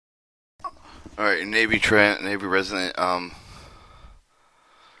Alright, Navy resident,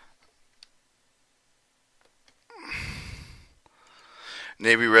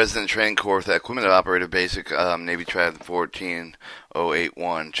 Navy resident training corps, the equipment operative basic, Navy Trad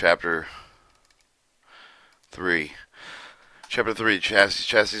 14081, Chapter 3. Chapter 3, Chassis.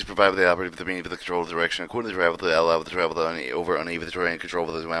 Chassis provide with the operative the means of the control of the direction, according to travel to allow with the travel over uneven terrain, control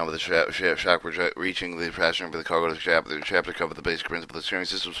with the amount with the shock reaching the passenger with the cargo to the chapter cover the basic principle of the steering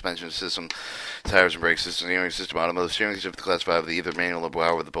system, suspension system, tires and brake system, steering system, automotive steering system, the class 5 of the either manual or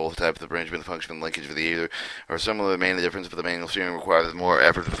power with the both type of the arrangement, the function and linkage for the either, or similar. The main difference for the manual steering requires more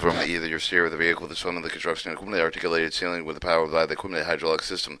effort from the either your steer of the vehicle, the some of the construction equipment, articulated steering with the power by the equipment hydraulic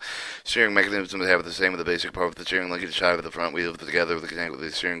system. Steering mechanisms have the same with the basic part of the steering linkage side of the front wheel together with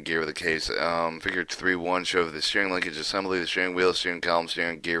the steering gear of the case. Figure 3.1 shows the steering linkage assembly, the steering wheel, steering column,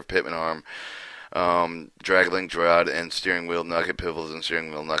 steering gear, pitman arm, drag link rod, and steering wheel nugget pivot and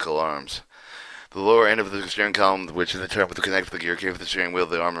steering wheel knuckle arms. The lower end of the steering column, which is the term with the connect with the gear case with the steering wheel,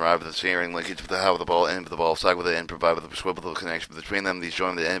 the arm arrive with the steering linkage with the how of the ball, end of the ball, socket with the end, provide with the swivel connection between them. These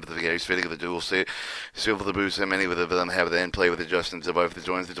join the end with the gears fitting of the dual swivel the boost, and many with them have the end play with the adjustments device. The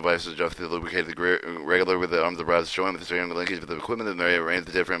joins the devices adjust the lubricate the regular with the arm of the rods join with the steering linkage with the equipment and they arrange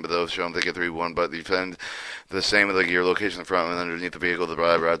the different, but those shown they get 3-1, but defend the same with the gear location in the front and underneath the vehicle. The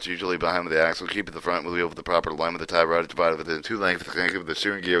rod rods usually behind the axle, keep the front wheel with the proper alignment. The tie rod is divided within two lengths, connected with the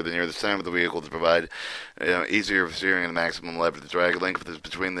steering gear near the center of the vehicle to provide easier steering and maximum leverage. The drag length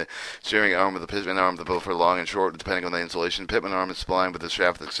between the steering arm and the pitman arm, the both are long and short, depending on the insulation. Pitman arm is splined with the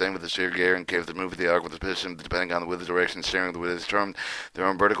shaft the same with the steering gear in case the move of the arc with the piston, depending on the width of direction. Steering the width is termed. The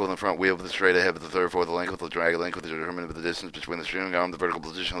arm vertical in the front wheel with the straight ahead with the third, fourth, the length with the drag length with the determined with the distance between the steering arm, the vertical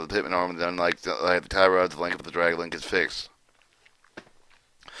position of the pitman arm, and then like the tie rods, the length of the drag link is fixed.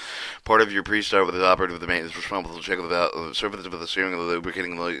 Part of your pre-start with the operator with the maintenance responsible to check the surface of the steering of the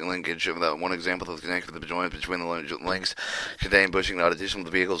lubricating linkage. Without one example of the connection with the joints between the links contain bushing, not additional to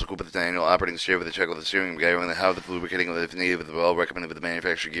the vehicles equipped with the annual operating steer with the check of the steering gear and how the lubricating if needed with the well recommended with the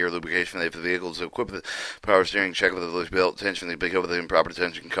manufacturer gear lubrication if the vehicles equipped with power steering check with the loose belt tension the big over the improper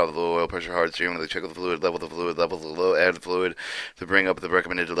tension cover the low oil pressure hard steering with the check of the fluid level the low add fluid to bring up the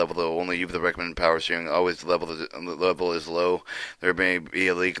recommended level though only you with the recommended power steering always the level is low there may be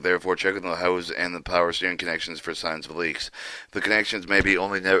a leak therefore check with the hose and the power steering connections for signs of leaks. The connections may be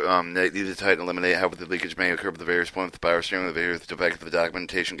only needed to tighten and eliminate. However, the leakage may occur at the various points of the power steering, the various defects of the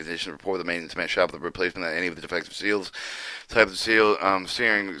documentation condition report the maintenance shop, the replacement of any of the defective seals. Type of seal,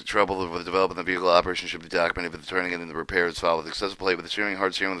 steering trouble with the development of the vehicle operation should be documented with the turning and the repairs followed. Excessive plate with the steering,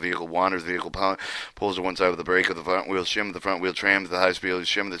 hard steering with the vehicle wanders, the vehicle pulls to one side of the brake of the front wheel, shim the front wheel trams, the high speed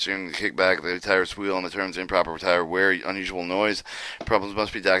shim the steering, the kickback, the tire squeal on the turns, improper tire wear, unusual noise. Problems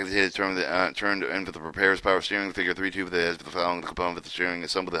must be documented, turned in for the repairs, power steering, figure 3.2 with the heads for the following component with the steering,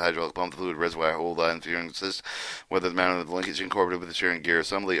 assemble the hydraulic pump, the fluid reservoir, hold line, steering assist, whether the mounted the linkage incorporated with the steering gear,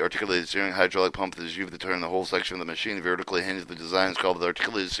 assembly, articulated steering, hydraulic pump, the U to turn the whole section of the machine, vertically hinged, the design is called the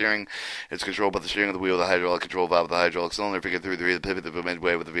articulated steering, it's controlled by the steering of the wheel, the hydraulic control valve, the hydraulic cylinder, figure 3.3, the pivot, the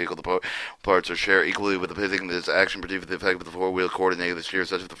midway with the vehicle, the parts are shared equally with the pivoting, this action produced the effect with the four-wheel coordinated the steer,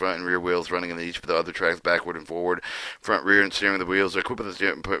 such as the front and rear wheels running in each of the other tracks backward and forward, front, rear, and steering of the wheels are equipped with the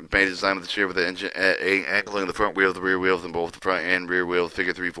steering, made design with the steer with the engine angling the front wheels, the rear wheels, and both the front and rear wheels.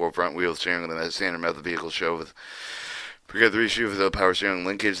 Figure 3.4 front wheels steering with the standard method vehicle show with. Figure 3 shoe with the power steering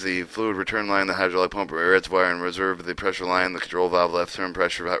linkage, the fluid return line, the hydraulic pump reservoir and reserve, the pressure line, the control valve, left turn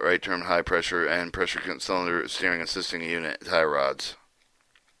pressure, right turn high pressure, and pressure cylinder steering assisting unit, tie rods.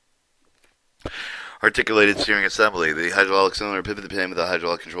 Articulated steering assembly, the hydraulic cylinder pivot pin with the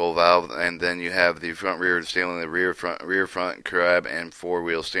hydraulic control valve, and then you have the front rear steering, the rear front crab, and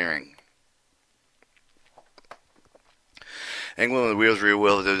four-wheel steering. Angling the wheels, rear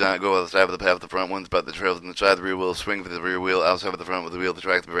wheel does not go outside of the path of the front ones, but the trails on the side of the rear wheel swing for the rear wheel outside of the front with the wheel to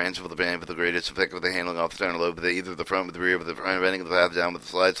track the branch with the band with the greatest effect with the handling off the center lobe, with either the front with the rear with the front ending of the path down with the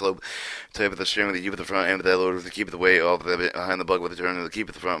slide slope, type of the steering with the U with the front end with that loader with the keep of the weight off behind the bug with the turn and the keep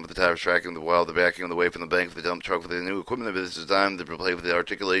at the front with the tires tracking the while the backing of the way from the bank of the dump truck with the new equipment of this design to play with the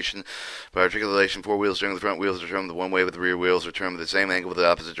articulation. By articulation, four wheel steering, the front wheels are turned the one way with the rear wheels are turned with the same angle with the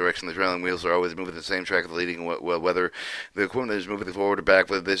opposite direction. The trailing wheels are always moving the same track of the leading whether the equipment is moving forward or back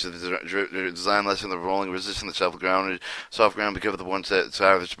with this is the design lesson the rolling resistance the soft ground because of the one set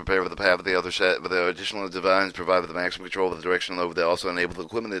side is prepared with the path of the other set with the additional designs provide with the maximum control of the direction over they also enable the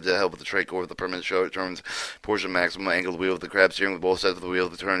equipment to help with the trade core with the permanent show turns portion maximum angle of the wheel with the crab steering with both sets of the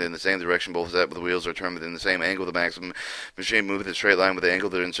wheels turned in the same direction both sets of the wheels are turned within the same angle the maximum machine moving the straight line with the angle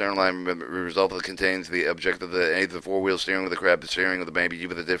the internal line result that contains the objective of the four-wheel steering with the crab steering with the maybe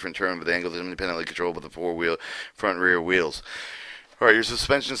with a different turn with the angle independently controlled with the four-wheel front rear wheels. Alright, your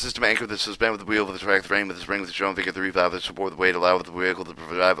suspension system anchored the suspend with the wheel with the track frame with the spring with the shown figure 3 valve to support the weight, allow the vehicle to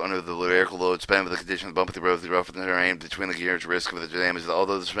drive under the vehicle load, span with the condition of the bump with the road, the rough with the terrain between the gears, risk of the damage.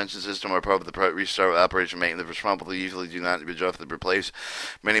 Although the suspension system are part of the restart operation maintenance, responsible usually do not adjust to replace.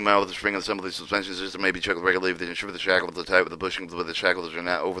 Many miles with the spring assembly suspension system may be checked regularly to ensure the shackle with the tight with the bushings with the shackles are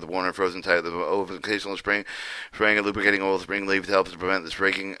not over the worn or frozen tight. The over occasional spring and lubricating oil spring leaf helps to prevent the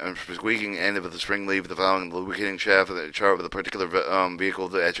squeaking end of the spring leaf. The following lubricating shaft of the chart with a particular vehicle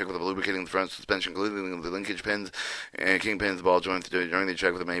to check with the lubricating the front suspension, including the linkage pins and king pins, the ball joints. During the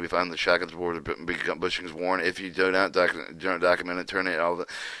check with it may be found the shock absorber bushings worn. If you do not document it, turn it on.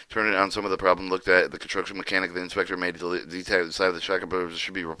 Some of the problem looked at the construction mechanic. The inspector made detect the side of the shock absorber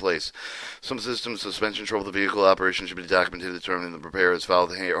should be replaced. Some systems suspension control of the vehicle operation should be documented. Determining the repair is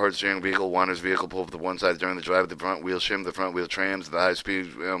followed. The hard steering vehicle wanders vehicle pull to the one side during the drive. The front wheel shim. The front wheel trams. The high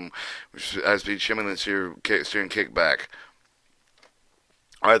speed shimming the steering kick back.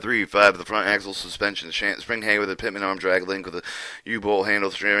 R3, 5, the front axle suspension, spring hanger with a pitman arm drag link with a U-bolt handle,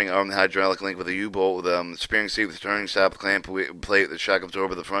 steering arm, the hydraulic link with a U-bolt with a steering seat with a turning stop, clamp plate, the shock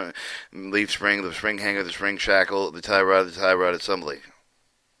absorber, the front leaf spring, the spring hanger, the spring shackle, the tie rod assembly.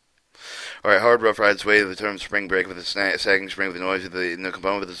 Alright, hard rough ride sway, the term spring brake with a sagging spring with the noise of the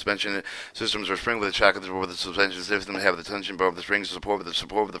component with the suspension systems or spring with a shock absorber with the suspension system have the tension bar with the springs support with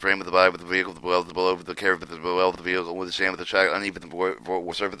the frame of the body with the vehicle with the well below with the carry with the well of the vehicle with the stand with the shock uneven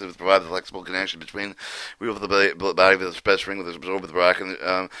surface to provide the flexible connection between wheel with the body with the spec spring with the absorber with the rock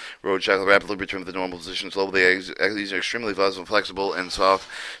and road shock rapidly return with the normal position slowly. These are extremely flexible and soft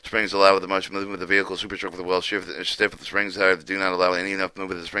springs allow the much movement with the vehicle superstruck with the well stiff with the springs that do not allow any enough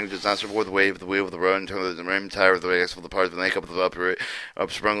movement. The spring does not support the weight of the wheel with the road and turn the rim tire with the axle the parts of the makeup of the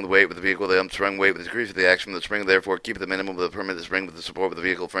upsprung the weight with the vehicle the upsprung weight with the decrease of the action of the spring therefore keep the minimum of the permit the spring with the support with the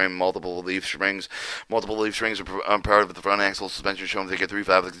vehicle frame. Multiple leaf strings are part of the front axle suspension shown figure 3-5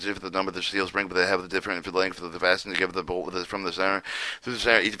 that consist of the number of the steel spring but they have the different length of the fastening to give the bolt from the center through the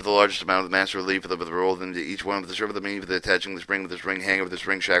center each with the largest amount of the master leaf with the roll into each one with the serve of the mean with the attaching the spring with the spring hanger with the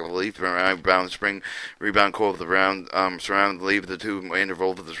spring shackle the leaf bound spring rebound coil with the round surround the leaf with the two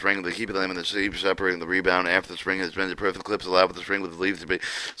interval of the spring the keep the limb and the sleeve separating the rebound after the spring has been the perfect clips allow with the spring with the leaf to be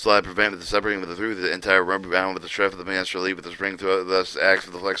slide prevent with the separating with the through the entire rubber bound with the strap of the master leaf with the spring thus acts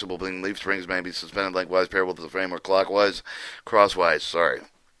with the flexible being leaf springs may be suspended lengthwise parallel to the frame or crosswise.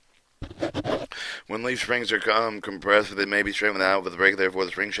 When leaf springs are compressed, they may be straightened out with the brake. Therefore,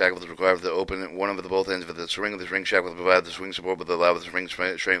 the spring shackle is required to open one of the both ends of the swing of the spring shackle to provide the swing support, but allow the spring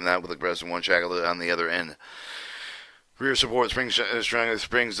straightened out with the compressed and one shackle on the other end. Rear support springs installed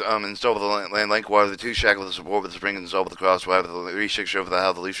with the link wire, the two shackle with the support with the spring installed with the crosswire, with the 3-6 show for the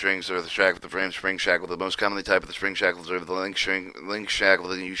how the leaf strings or the shackle with the frame spring shackle. The most commonly type of the spring shackles are the link shackle,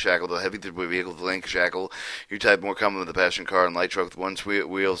 the U shackle, the heavy vehicle, the link shackle. U type more common with the passenger car and light truck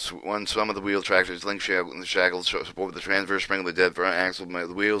with some of the wheel tractors link shackle and the shackles support with the transverse spring with the dead front axle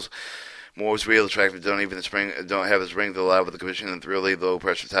the wheels. Most wheel tractors don't have a spring to allow with the commission and really low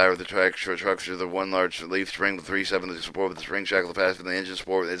pressure tire of the trucks are the one large leaf spring with 3/7 to support with the spring shackle, the fast with the engine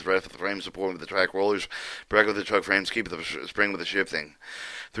support with its breath with the frame support with the track rollers, brake with the truck frames, keep the spring with the shifting.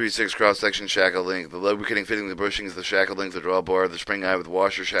 3/6 cross section shackle link. The lubricating fitting the bushings, the shackle link, the drawbar, the spring eye with the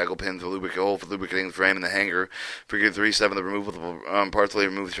washer shackle pin, the hole for lubricating the frame and the hanger. Figure 3/7 the removal of the parts layer,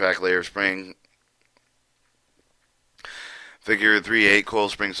 remove the track layer spring. Figure 3/8 coil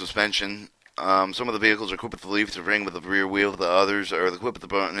spring suspension. Some of the vehicles are equipped with the leaf spring with the rear wheel. The others are equipped with the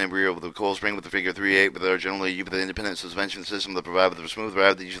front and rear with the coil spring with the figure 3/8, but they are generally used with an independent suspension system that provide with a smooth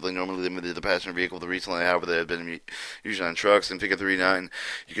ride that usually normally limited to the passenger vehicle. The recently, however, they have been used on trucks. In figure 3/9,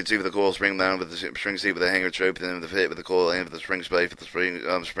 you can see with the coil spring mounted with the spring seat with a hanger strap, then the fit with the coil and with the spring plate with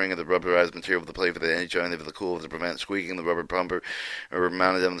the spring of the rubberized material with the plate for the edge joint of the coil to prevent squeaking. The rubber pumper are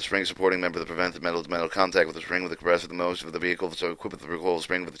mounted on the spring supporting member to prevent the metal-to-metal contact with the spring with the compressor. The most of the vehicle so equipped with the coil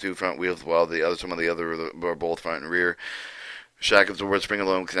spring with the two front wheels, while some of the other are both front and rear. Shock absorber spring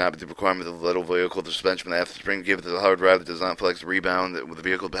alone cannot be the requirement of the little vehicle. The suspension after the spring give it the hard ride that does not flex the rebound with the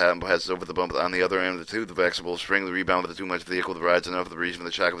vehicle passes over the bump on the other end of the two. The flexible spring, the rebound with the too much vehicle, the rides enough of the reason for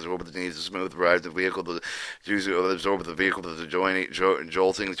the shock absorber that needs to smooth the ride. The vehicle to absorb the vehicle to the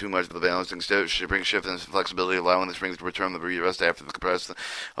jolting too much for the balancing spring shift and flexibility, allowing the springs to return the rest after the compressed.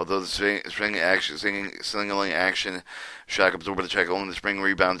 Although the signaling action shock absorber to check only the spring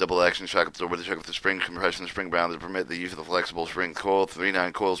rebound double action shock absorber to check with the spring compression spring bound to permit the use of the flexible spring coil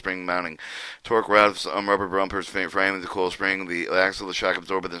 3/9 coil spring mounting torque rod rubber bumpers frame the coil spring the axle the shock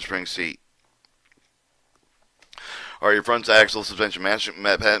absorber the spring seat. Are your front axle suspension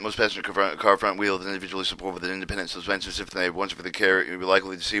most passenger car front wheels individually support with an independent suspension system? They once for the carrier, you'll be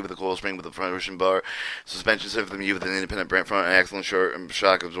likely to see with a coil spring with the front cushion bar. Suspension system you with an independent front axle and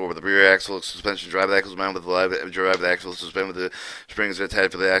shock absorber. The rear axle suspension drive axle is mounted with the live drive axle suspended with the springs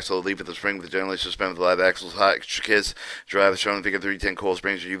attached for the axle. Leave with the spring with the generally suspended with the live axles. Hot kiss drive shown in figure 310 coil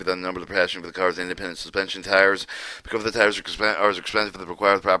springs. You with the number of the passenger for the car's independent suspension tires. Because the tires are expensive for the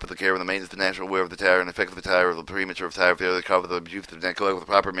required proper care and the maintenance of the natural wear of the tire and effect of the tire or the premature of tire failure. The cover the abuse of the neck with the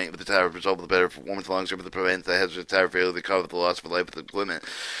proper maintenance of the tire result with the better performance long term that prevents the hazard of tire failure. The cover the loss of life with the limit.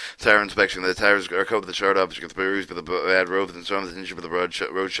 Tire inspection. The tires are covered with the shard off, with the bruise with the bad road and some of the injury with the road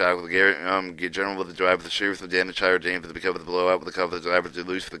shock with the general with the drive with the shear with the damaged tire damage with the cover the blowout with the cover the driver to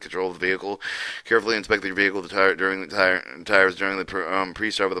loose for the control of the vehicle. Carefully inspect your vehicle the tire during the tires during the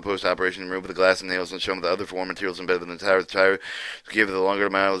pre-start with the post-operation. Remove the glass and nails and show them the other foreign materials embedded in the tire. The tire give the longer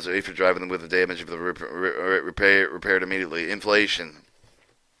miles if you're driving them with the damage of the repaired immediately. Inflation.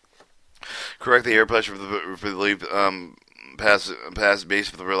 Correct the air pressure for the leaf. Pass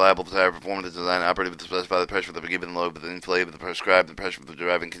base with the reliable tire performance design operated with the specified pressure for the given load with the inflated with the prescribed the pressure for the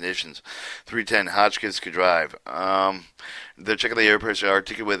driving conditions. 310 Hotchkiss could drive. The check of the air pressure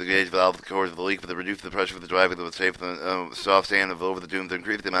articulate the gauge valve the cores of the leak with the reduce the pressure for the driving with the safe soft sand over the dune to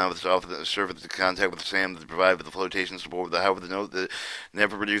increase the amount of the soft surface to contact with the sand to provide with the flotation support with the however the note that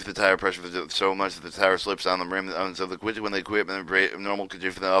never reduce the tire pressure so much that the tire slips on the rim so the quickly when the equipment normal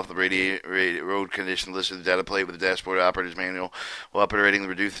condition off the road condition listed the data plate with the dashboard operator's manual while operating the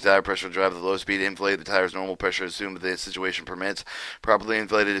reduce the tire pressure drive the low speed inflate the tire's normal pressure assumed that the situation permits properly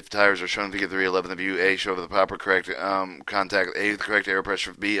inflated if tires are shown in figure 311 the view A show the proper correct contact A, the correct air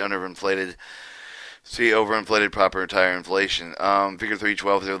pressure. B, underinflated. C, overinflated proper tire inflation. Figure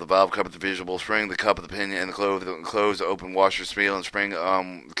 312 is the valve cup of the visible spring, the cup of the pinion, and the closed open washer seal and spring,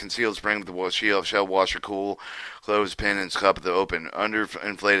 concealed spring with the shell washer cool, closed pin and cup of the open.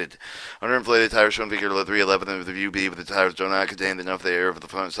 Underinflated tires shown in figure 311 with the view B, but the tires do not contain enough of the air for the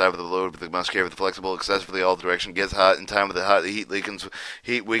front side of the load, but they must carry the flexible excessively all direction. Gets hot in time with the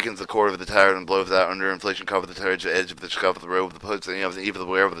heat weakens the core of the tire and blows out underinflation cover the tire edge of the scuff of the road with the puts and even the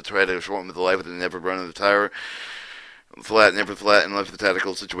wear of the tread or shorten with the life of the never run of the tire. Flat, never flat, unless the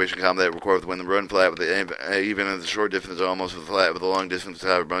tactical situation combat requires when the run flat with the even in the short distance almost with the flat with the long distance the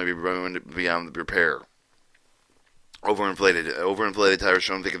tire may be run beyond the repair. Overinflated tires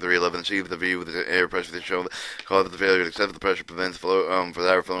shown in figure 311 achieve the view with the air pressure they show cause of the failure except the pressure prevents flow for the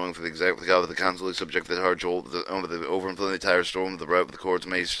tire flowing for the exact with the constantly subject to the hard jolt the overinflated tires storm the route with the cords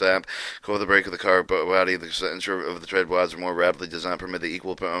may snap cover the brake of the car body the center of the tread wads are more rapidly does not permit the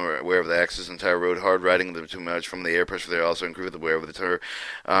equal wear of the axis and tire road hard riding too much from the air pressure they also increase the wear of the tire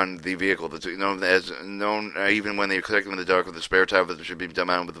on the vehicle known even when they are connected in the dark with the spare tire that should be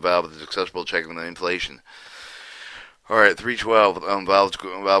done with the valve with accessible checking the inflation. Alright, 312,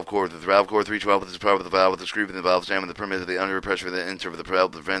 valve cord. The valve cord 312 is part of the valve with the screw in the valve jam and the permit of the under pressure of the enter of the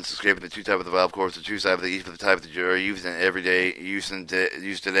valve prevents escaping the two types of the valve cords. The two sides of each of the type that you are using everyday use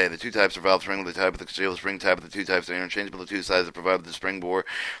today. The two types of valve spring with the type of the concealed spring type of the two types are interchangeable. The two sides that provide the spring bore,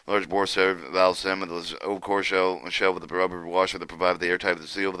 large bore valve stem with the old core shell with the rubber washer that provide the air type of the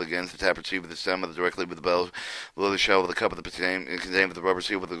seal with against the tapper tube with the stem with directly with the bell below the shell with the cup of the contained with the rubber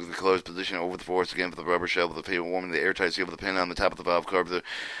seal with the closed position over the force again with the rubber shell with the fuel warming the airtight seal with the pin on the top of the valve cover. The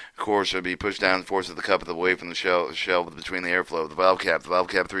core should be pushed down, force of the cup away from the shell between the airflow. The valve cap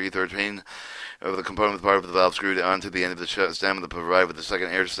 313 of the component part of the valve screwed onto the end of the stem and provide with the second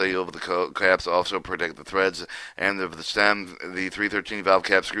air seal with the caps also protect the threads and of the stem. The 313 valve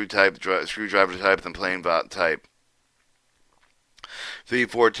cap screwdriver type and plain type.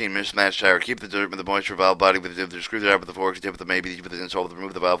 314 mismatched tire. Keep the dirt with the moisture valve body with the screwdriver with the fork tip with the maybe with the install with the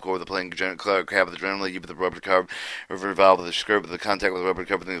remove the valve core with the plain cap with the generally with the rubber cover over valve with the skirt with the contact with the rubber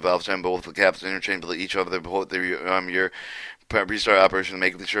cover with the valve stem both the caps interchangeably each other both your restart operation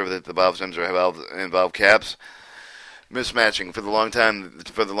making sure that the valve stems are valve caps. Mismatching for the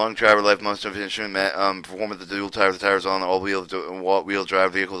long driver life most of performance of the dual tire. The tires on all wheel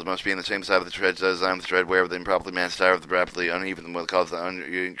drive vehicles must be on the same side of the tread design with the tread wear with the improperly matched tire with the rapidly uneven will cause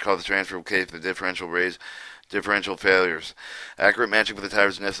the transfer case the differential failures. Accurate matching for the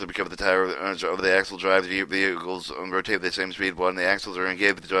tires is necessary because the tire over the axle drive vehicles rotate at the same speed. When the axles are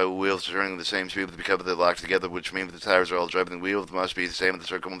engaged with the wheels turning at the same speed because they're locked together, which means the tires are all driving the wheels must be the same with the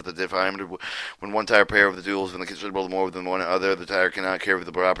circle with the diameter. When one tire pair of the duals when considerable more than one other, the tire cannot carry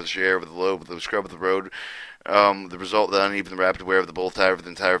the proper share of the load with the scrub of the road The result of the uneven rapid wear of the bolt tire with the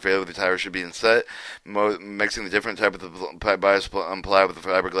entire failure, the tire should be inset. Mixing the different type of the bias ply with the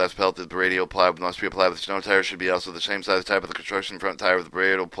fiberglass pelt, the radial ply must be applied with the snow tire. Should be also the same size type of the construction front tire with the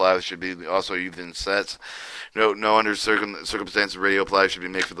radial ply should be also used in sets. No under circumstances radial ply should be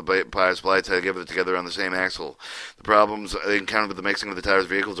mixed with the bias ply together on the same axle. The problems encountered with the mixing of the tires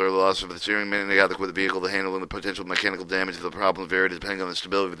vehicles are the loss of the steering mechanic with the vehicle, the handle, and the potential mechanical damage. The problems vary depending on the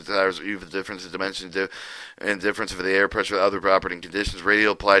stability of the tires, even the difference in dimensions and difference of the air pressure and other operating conditions.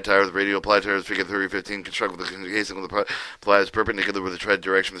 Radial ply tire. The radial ply tire is figure 3015 constructed with the casing of the ply is perpendicular with the tread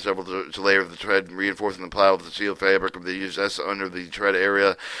direction with several layer of the tread reinforcing the ply with the steel fabric of the used S under the tread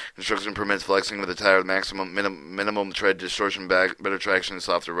area. Construction permits flexing with the tire maximum minimum tread distortion, better traction, and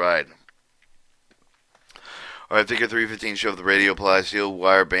softer ride. Alright, figure 315 shows the radial ply steel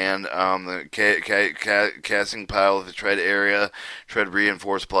wire band, the casting pile of the tread area, tread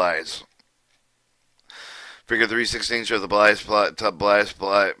reinforced plies. Figure 316 shows the bias ply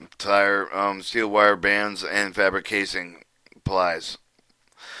tire, steel wire bands, and fabric casing plies.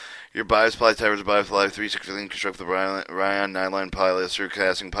 Your bias ply tire is a bias ply 316 constructed with the rayon nylon polyester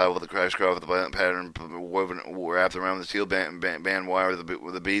casting pile with a crash crawl with the pattern woven wrapped around the steel band wire with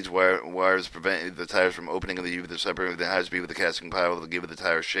the beads wires prevent the tires from opening and the U with the separating the high speed with the casting pile to give the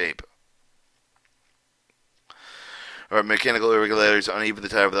tire shape. Alright, mechanical irregularities uneven the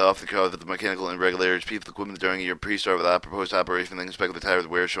tire off the car with the mechanical irregularities. Piece of the equipment during your pre-start with the proposed operation. Then inspect the tire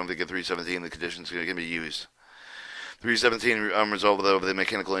wear shown figure 317. The conditions can be used. 317 resolved over the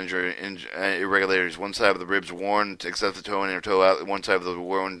mechanical irregularities. One side of the ribs worn, excessive toe in or toe out. One side of the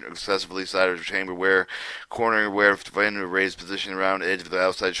worn, excessively sided chamber wear. Corner wear in a raised position around edge of the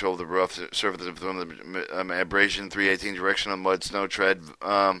outside shoulder, the rough surface from the abrasion. 318 direction of mud, snow tread.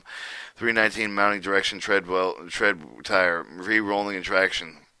 319 mounting direction tread tire. Re-rolling and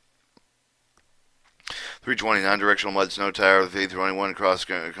traction. 320 non-directional mud snow tire. 321 cross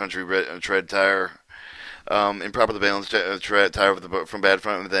country tread tire. Improperly balanced tire from bad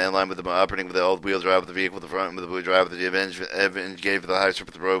front with the end line with the operating with the all-wheel drive of the vehicle with the front with the wheel drive with the event gave the high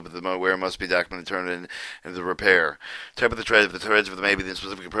surface of the road with the wear must be documented turned into the repair. Type of the tread, if the treads of the maybe the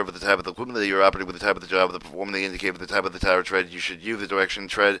specific purpose of the type of the equipment that you're operating with the type of the job, the performance they indicate with the type of the tire tread, you should use the directional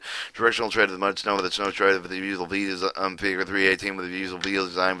tread of the mud snow with the snow tread with the usual V is figure 318 with the usual V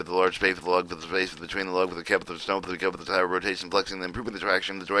design with the large space with the lug with the space between the lug with the cap with the snow with the cap with the tire rotation flexing and improving the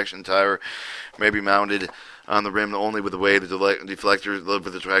traction. The direction tire may be mounted on the rim only with the way the deflector load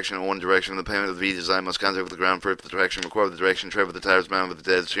with the traction in one direction. The payment of the V design must contact with the ground first with the traction required with the direction tread with the tires mounted with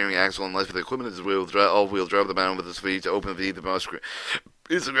the dead steering axle unless with the equipment is all-wheel drive the mounted with the V to open the V the must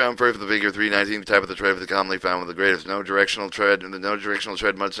is the ground first with the figure 319 the type of the tread with the commonly found with the greatest no directional tread and the no directional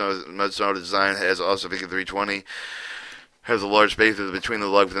tread mud snow design has also figure 320. Has a large space between the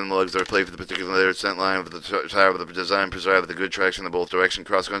lug within the lugs that are placed for the particular scent line with the tire with the design preserved with the good traction in both directions.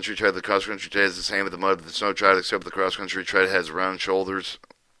 Cross-country tread. The cross-country tread is the same with the mud with the snow tread except the cross-country tread has round shoulders.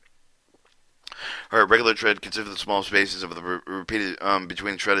 Alright, regular tread consists of the small spaces of the repeated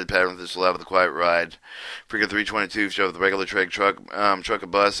between treaded patterns that allow the quiet ride. Figure 322 shows the regular tread truck, a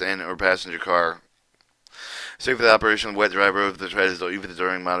bus, and or passenger car. Safe for the operation of wet dry road the tread is even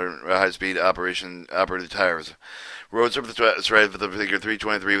during modern high-speed operated tires. Roads over the tread with the figure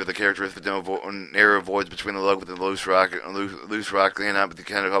 323 with the characteristic narrow voids between the lug with the loose rock laying out with the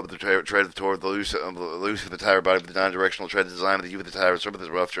kind of help with the tread toward the loose of the tire body with the non-directional tread design with the U of the tire surface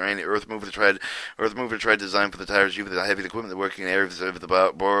rough terrain. The earth mover tread design for the tires U with the heavy equipment working in areas of the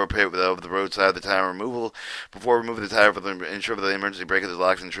borrow pit over the roadside of the tire removal. Before removing the tire for the ensure that the emergency brake is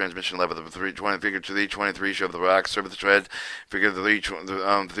locked in the transmission lever. The 323 show the rock surface tread. Figure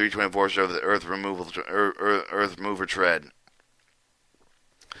 324 show the earth mover tread.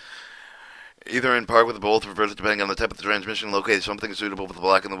 Either in part with both reversed depending on the type of the transmission. Locate something suitable for the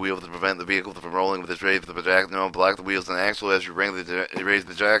block in the wheel to prevent the vehicle from rolling with its raise with the jack. No, block the wheels and the axle as you raise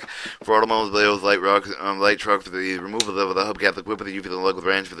the jack. For automobiles, light truck for the removal of the hubcap, the equipment the U for the lug with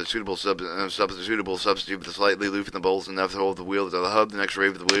range for the suitable substitute for the slightly loosen the bolts enough to hold the wheel to the hub. The next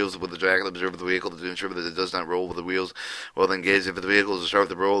raise with the wheels with the jack. Observe the vehicle to ensure that it does not roll with the wheels while then engaged. If the vehicle is to start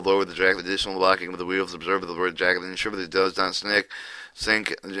the roll, lower the jack. Additional locking with the wheels. Observe the jack and ensure that it does not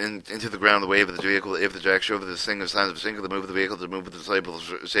sink into the ground the way of the vehicle. If the jack shows the thing of signs of sinking, the move of the vehicle to move with the stable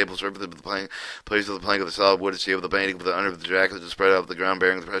surface of the plane, place of the plank of the solid wood to seal the painting with the under of the jack to spread out the ground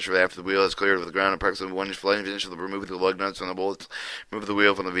bearing the pressure after the wheel is cleared of the ground approximately 1 inch of the remove the lug nuts and the bolts. Move the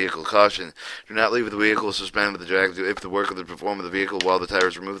wheel from the vehicle. Caution: do not leave the vehicle suspended with the jack if the work of the perform of the vehicle while the tire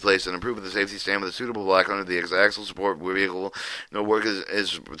is removed, place and improve the safety stand with a suitable block under the axle support vehicle. No work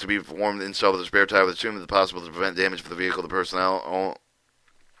is to be performed installed with a spare tire with assumed as possible to prevent damage for the vehicle, the personnel.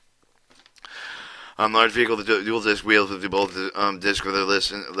 Large vehicle, the dual disc wheels with the both disc with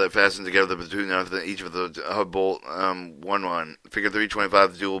the fastened together between each of the hub bolt 1-1. Figure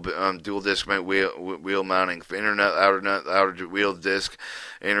 325, dual disc wheel mounting. Inner nut, outer wheel disc,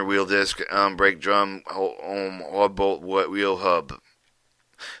 inner wheel disc, brake drum, hub bolt wheel hub.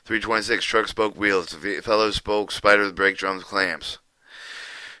 326 truck spoke wheels, fellow spoke, spider brake drums, clamps.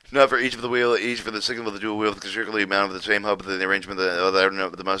 Nut for each of the wheel, each for the signal of the dual wheel, securely mounted with the same hub of the arrangement of the outer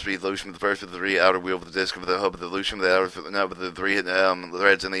nut that must be loosened with the first of the three outer wheel with the disc of the hub of the loosen of the outer nut with the three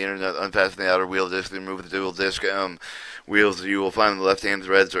threads in the inner nut, unfasten the outer wheel disc, then remove the dual disc wheels. You will find the left hand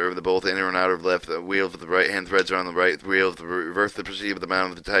threads are the both inner and outer left wheels with the right hand threads are on the right wheels. The reverse the proceed with the mount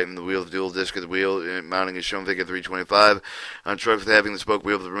of the tighten the wheel of the dual disc of the wheel mounting is shown figure 325. On trucks with having the spoke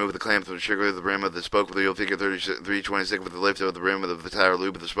wheel with the remove the clamp from the trigger of the rim of the spoke wheel figure 326 with the lift of the rim of the tire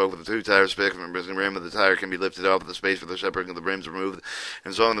loop of the spoke with the two tires spick from the rim of the tire can be lifted off with the space for the separating of the rims removed.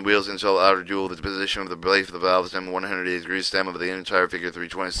 Installing the wheels, install outer dual with the position of the blade for the valve stem 180 degrees stem of the inner tire figure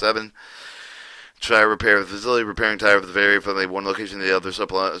 327. Tire repair the facility repairing tire of the vary from the one location to the other. Some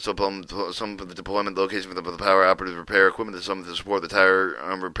of the deployment location for the power operative repair equipment. Some to support the tire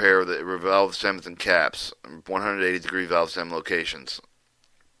repair the valve stems and caps. 180 degree valve stem locations.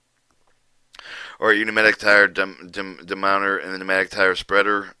 Or your pneumatic tire demounter and the pneumatic tire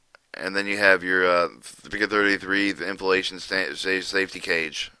spreader. And then you have your figure 33, the inflation safety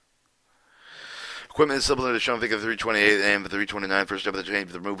cage. Equipment is similar to shown figure 328 and the 329. First step of the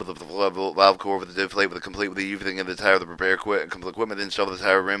change, the removal of the valve core with the deflate with the complete with the everything of the tire, the repair equipment, then install the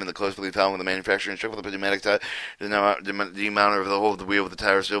tire rim and the closely following the manufacturer instruction with the pneumatic tire, the demounter of the whole of the wheel with the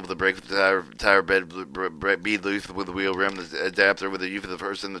tire seal with the brake with the tire bed bead loose with the wheel rim, the adapter with the U for the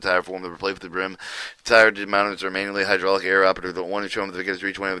first and the tire form, the replace with the rim. Tire demounters are manually hydraulic air operator. The one is shown with the figure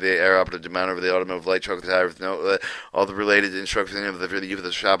 320 with the air operator demounter of the automotive light truck with the tire with no all the related instructions of the U for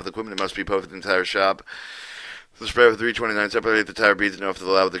the shop of the equipment. It must be posted in the tire shop. The spread with 329 separate the tire beads enough to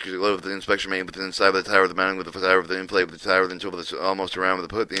allow the load of the inspection made within the inside of the tire with the mounting with the tire of the inflate with the tire until it's almost around with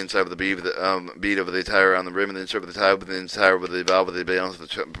the put the inside of the bead of the tire on the rim and then insert with the tire with the tire with the valve with the balance of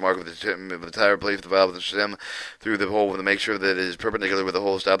the mark with the tip of the tire place the valve with the stem through the hole to make sure that it is perpendicular with the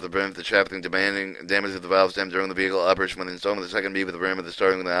hole stop the brim the shafting demanding damage of the valve stem during the vehicle operation when installing the second bead with the rim of the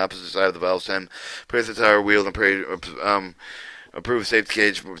starting on the opposite side of the valve stem. Place the tire wheel and approved safety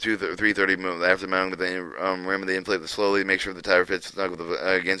cage for 330 after mounting with the rim of the inflate slowly. Make sure the tire fits snug with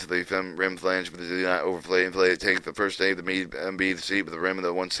against the rim flange, but do not overflate inflate. Take the first aid, the seat with the rim of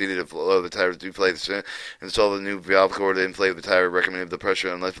the one seated if below the tire deflate. Install the new valve core to inflate the tire. Recommend the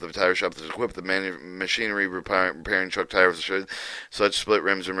pressure unless the tire shop is equipped with the machinery repairing truck tires. Such split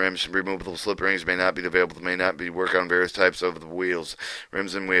rims and rims removable slip rings may not be available. May not be work on various types of the wheels,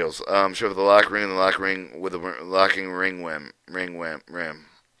 rims and wheels. Show the lock ring and the lock ring with a locking ring rim.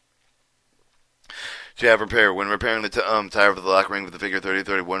 To have repair. When repairing the tire with the lock ring with the figure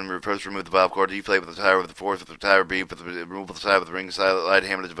 3031, first remove the valve core, deflate with the tire with the force with the tire bead with the removal of the side with the ring slide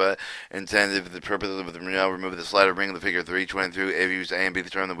hammer to intended for the purpose of the now remove the slider ring of the figure 322. A use A and B to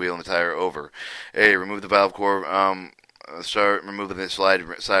turn the wheel and the tire over. A remove the valve core. Start removing the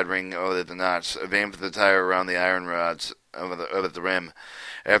side ring over the knots. Vamp the tire around the iron rods of the rim.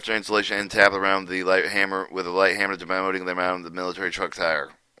 After installation, and tap around the light hammer with a light hammer demounting the mount of the military truck tire.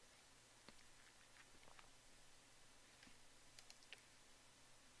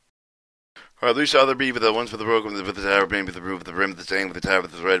 Or at least other B with the ones with the broken with the tire beam with the roof with the rim with the stain with the tire with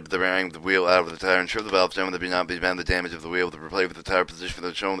the thread with the ring with the wheel out with the tire. Ensure the valve stem that not be bound the damage of the wheel with the replace with the tire position for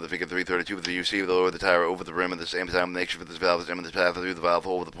the shown with the figure 332 with the UC with the lower the tire over the rim at the same time. Make sure that this valve stem and the path through the valve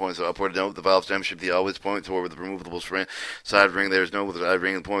hole with the points upward. Note the valve stem should be always point toward the removable side ring. There is no side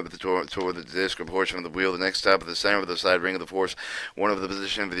ring and point with the toward the disc or portion of the wheel. The next step at the center of the side ring of the force. One of the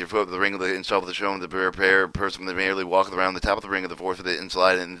position with your foot with the ring of the install with the shown the repair person with merely walk around the top of the ring of the force with it and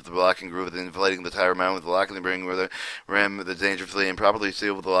slide into the blocking groove with inflating the tire mount with the locking ring where the rim the dangerously and properly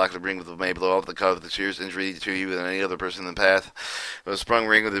sealed with the locking ring with the may blow off the cut of the serious injury to you and any other person in the path. The sprung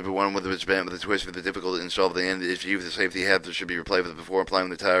ring with the one with the bent with the twist with the difficult to install at the end. If you the safety hazard should be replaced with before applying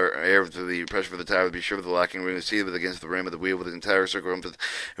the tire air to the pressure for the tire. Be sure that the locking ring is seated against the rim of the wheel with the entire circle.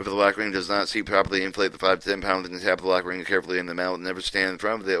 If the lock ring does not seat properly, inflate the 5 to 10 pounds and tap the lock ring carefully in the mount. Never stand in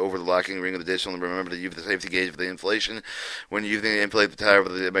front of the over the locking ring of the disc. And remember to use the safety gauge for the inflation. When you inflate the tire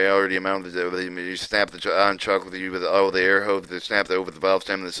with the majority amount of you snap the on chuck with the air hose to snap over the valve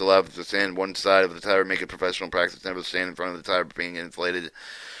stem. This allows to stand one side of the tire. Make it professional practice. Never stand in front of the tire being inflated.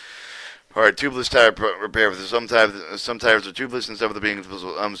 Alright, tubeless tire repair. Some tires are tubeless instead of being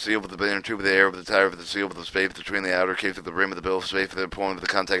sealed with the inner tube of the air of the tire with the seal with the space between the outer case of the rim of the bill of space for the point of the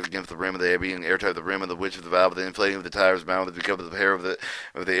contact against the rim of the air being airtight of the rim of the which of the valve of the inflating of the tire is mounted to cover the pair of the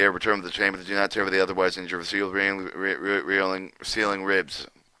air return of the chamber that do not tear the otherwise injure sealed sealing ribs.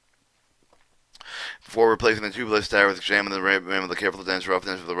 Before replacing the tubeless tire, examine the rim with a careful dense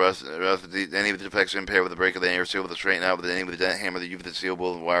roughness of the rust any of the defects impaired with the break of the air seal with a straighten out with any with the dent hammer that you with the seal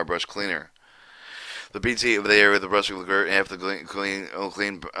will and wire brush cleaner. The BT of the area of the brush will after clean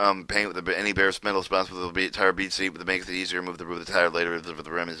paint with any bare metal spots with the tire bead seat to make it easier to move the tire later if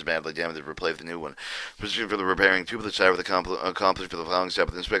the rim is badly damaged, replace the new one. Procedure for the repairing tubeless tire with accomplished for the following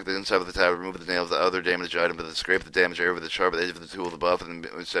step: inspect the inside of the tire, remove the nails, the other damaged item, but scrape the damaged area with the sharp edge of the tool above, and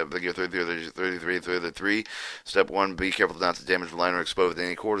step figure 33. Step 1: be careful not to damage the line or expose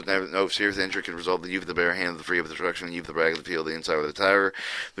any cords. No serious injury can result in the use of the bare hand of the free of destruction and use the rag to peel the inside of the tire.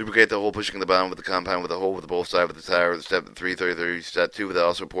 Lubricate the hole, pushing the bottom with the compound with a hole with both sides of the tire. Step 3. Step 2: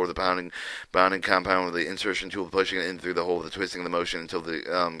 also pour the bonding compound with the insertion tool, pushing it in through the hole with the twisting the motion until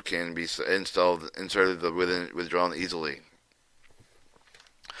the can be inserted withdrawn easily.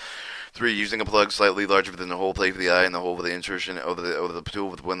 3. Using a plug slightly larger than the hole plate for the eye and the hole with the insertion over the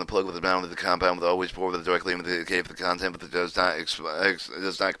tool when the plug with mounted the compound will always pour directly into the cave of the content, but it does not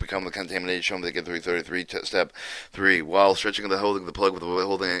become the contaminated shown with the 333. Step 3. While stretching the holding the plug with the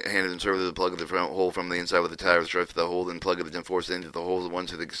holding hand inserted the plug of the front hole from the inside with the tire, stretch the hole and plug it and force it into the hole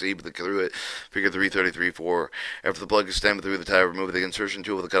once you see through it. Figure 333. 4. After the plug is stemmed through the tire, remove the insertion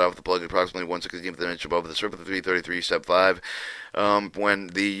tool with the cut off the plug approximately 1/16 inch above the surface of the 333. Step 5.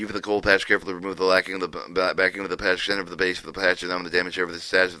 When you for the cold patch, carefully remove the backing of the patch, center of the base of the patch, and down the damaged area of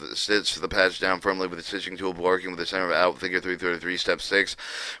the stitch the patch down firmly with the stitching tool, working with the center out. Figure 333. Step 6.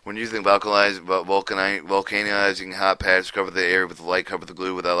 When using vulcanizing hot patch, cover the area with the light, cover the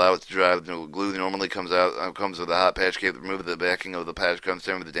glue without allow it to dry. The glue normally comes with a hot patch cable. Remove the backing of the patch, comes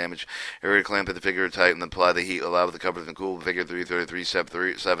down with the damaged area, clamp the figure tight, and apply the heat. Allow the cover to cool. Figure 333. Step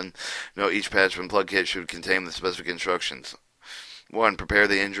 7. Note each patch from plug kit should contain the specific instructions. 1. Prepare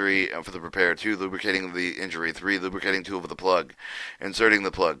the injury for the repair. 2. Lubricating the injury. 3. Lubricating tool with the plug. Inserting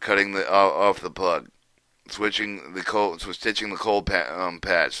the plug. Cutting off the plug. Stitching the cold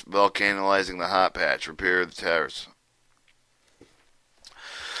patch. Vulcanizing the hot patch. Repair the tires.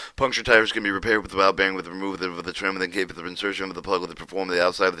 Punctured tires can be repaired without bearing with the removal of the trim and then cave with the insertion of the plug with the perform the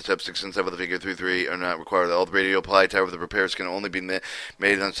outside of the step 6 and 7 of the figure 3 are not required. All the radial ply tire with the repairs can only be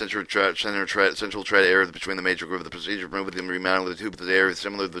made on central tread area between the major groove of the procedure. Remove and remounting with the tube of the air is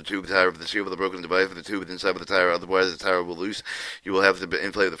similar to the tube tire of the seal with the broken device of the tube inside of the tire. Otherwise, the tire will loose. You will have to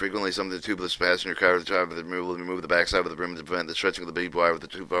inflate the frequently some of the tubeless passenger car with the tire with the remove the backside of the rim to prevent the stretching of the bead wire with the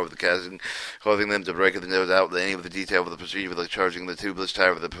tube bar with the casting, causing them to break the nose out with any of the detail of the procedure with charging the tubeless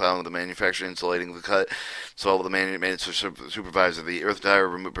tire with the pound of the manufacturer insulating the cut. Solve the manager supervisor. The earth tire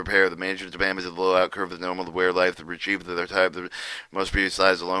prepare the manager to damage the blowout curve of the normal wear life to retrieve their tire must be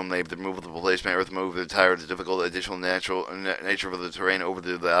sized alone. They the removal of the replacement earth move the tire is difficult additional nature of the terrain over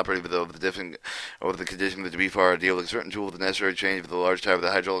the operating of the condition to be far ideal. A certain tool with the necessary change of the large tire of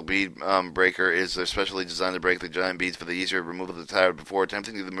the hydraulic bead breaker is specially designed to break the giant beads for the easier removal of the tire. Before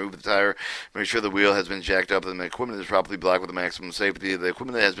attempting to remove the tire, make sure the wheel has been jacked up and the equipment is properly blocked with the maximum safety. The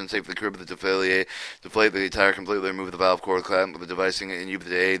equipment has been safely cribbed to deflate the tire completely, remove the valve cord clamp with the devicing and use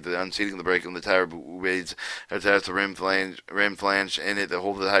the aid, the unseating the brake and the tire beads, attach the rim flange in it, the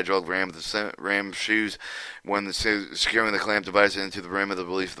hold of the hydraulic ram with the ram shoes when securing the clamp device into the rim of the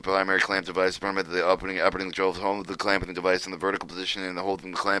release of the primary clamp device, permit the operating the jaws home with the clamping device in the vertical position and the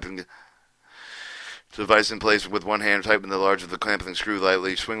holding the clamping device in place with one hand, tighten the large of the clamping screw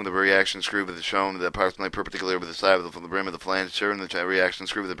lightly, swing the reaction screw with the shown the approximately perpendicular with the side of the rim of the flange, turn the reaction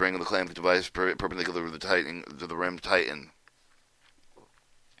screw with the bring of the clamping device perpendicular with the tightening to the rim tighten.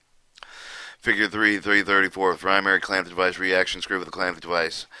 Figure 334, primary clamp device reaction screw with the clamping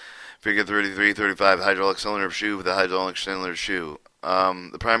device. Figure 35, hydraulic cylinder shoe with the hydraulic cylinder shoe.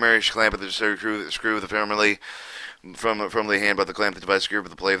 The primary clamp of the screw with the firmly from the hand by the clamp the device screw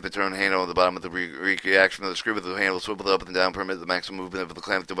with the plate of the turn handle on the bottom of the reaction of the screw with the handle swivel up and down, permit the maximum movement of the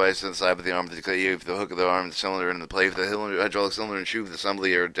clamp device on the side of the arm of the hook of the arm, the cylinder, and the plate of the hydraulic cylinder and shoe with the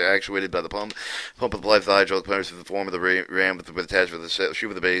assembly are actuated by the pump of the plate of the hydraulic press with the form of the ram with attached with the shoe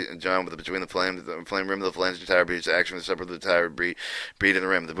with the base and john with between the flame rim of the flange and tire beads action with separate the tire bead and the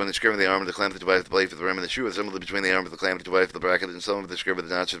rim. When the screw of the arm of the clamp the device the plate for the rim and the shoe assembly between the arm of the clamp the device the bracket and cylinder with the screw with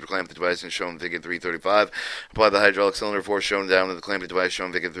the notches to clamp the device and shown in figure 335. Apply the hydraulic cylinder force shown down to the clamping device shown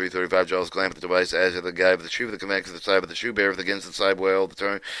in figure 335. Jaws clamp the device as the guide of the shoe that connects to the side of the shoe bear against the side wall, the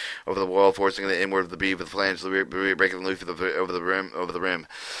turn over the wall, forcing the inward of the bead with the flange, breaking loose over the rim.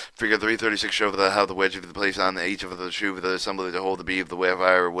 Figure 336 shows how the wedge is placed on each of the shoe with the assembly to hold the bead of the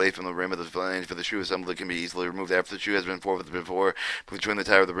wire away from the rim of the flange for the shoe assembly can be easily removed after the shoe has been forwarded before between the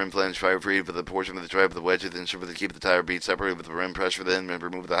tire of the rim flange fire free for the portion of the drive of the wedge, then ensure to keep the tire bead separated with the rim pressure, then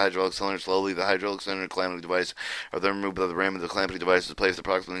remove the hydraulic cylinder slowly. The hydraulic cylinder and clamping device are then removed by the rim, and the clamping device is placed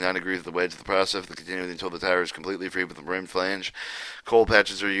approximately 9 degrees of the wedge. The process continues until the tire is completely free with the rim flange. Cold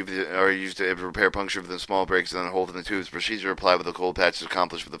patches are used to repair puncture within small breaks and then hold in the tubes. Procedure applied with the cold patches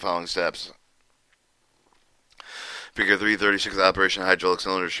accomplished with the following steps. Figure 336, operation hydraulic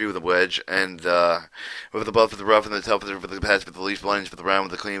cylinder shoe with a wedge, and with the buff with the rough and the tough with the patch with the least flange with the round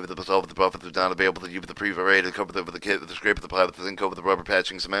with the clean with the solve with the buff with the not available to you with the pre-array to cover with the kit with the scrape with the ply with the thin coat with the rubber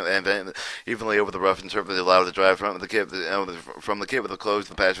patching cement and evenly over the rough and surface allow the dry front with the kit from the kit with the closed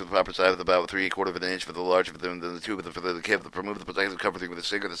the patch with the proper side with about 3/4 of an inch for the large with the tube with the kit with the remove the protective covering with the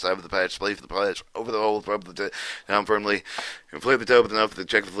stick with the side of the patch place the patch over the hole rub the down firmly. Inflate the toe with enough to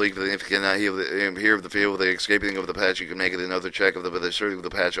check the leak, but if you cannot hear the feel with the escaping of the patch, you can make it another check of the inserting of the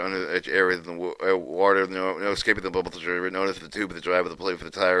patch under each area of the water, no escaping the bubble to notice the tube of the drive of the plate for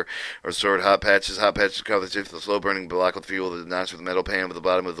the tire, or stored hot patches. Hot patches cover the tip of the slow burning block with fuel, the notch with the metal pan with the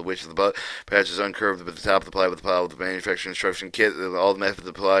bottom of the which of the butt. Patches uncurved with the top of the ply with the pile with the manufacturing instruction kit. All the methods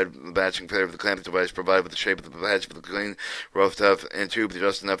applied, the matching pair of the clamping device provided with the shape of the patch with the clean, rough, tough, and tube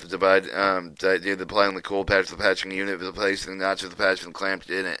just enough to divide applying the cold patch of the patching unit with the place and the notch of the patch and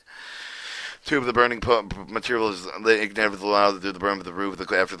clamped in it. Tube of the burning material is ignited allowed to do the burn with the roof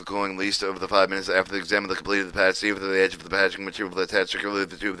after the cooling, least over the 5 minutes after the examine the completed the patch. See whether the edge of the patching material will attach securely to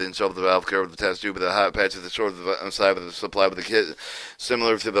the tube, then install the valve cover of the test tube with the hot patch at the short of the side of the supply with the kit.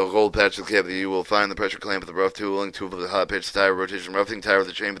 Similar to the cold patch of the kit, you will find the pressure clamp with the rough tooling, tube with the hot pitch tire rotation, roughing tire with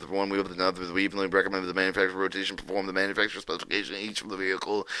the chain with the one wheel with another with the evenly recommended the manufacturer rotation, perform the manufacturer specification each of the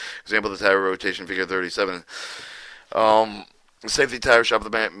vehicle. Example of the tire rotation, figure 37. Safety tire shop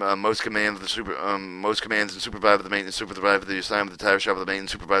of the most commands and supervise of the maintenance supervisor the assignment of the tire shop of the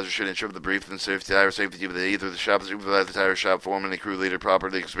maintenance supervisor should ensure the brief and safety tire safety with either the shop supervisor, the tire shop foreman, and crew leader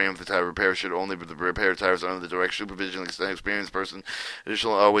properly experienced with the tire repair should only repair tires under the direct supervision of an experienced person.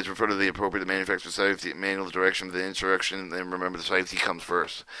 Additionally, always refer to the appropriate manufacturer safety manual direction of the instruction, and remember the safety comes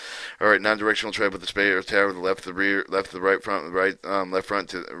first. Alright, non-directional tread with the spare tire with the left to the rear, left to the right front, left front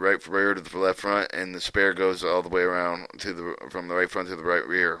to the right rear to the left front, and the spare goes all the way around to the from the right front to the right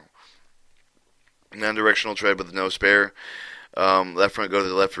rear. Non-directional tread with no spare. Left front goes to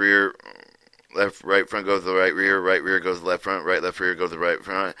the left rear. Right front goes to the right rear goes to the left front, left rear goes to the right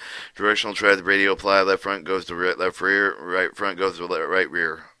front. Directional tread, radial ply, left front goes to left rear, right front goes to the right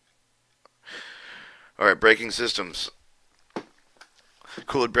rear. Alright, braking systems.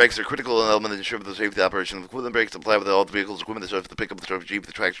 Coolant brakes are a critical element that ensure the safety operation of the coolant brakes apply with all the vehicles, equipment, the pickup, the truck, jeep,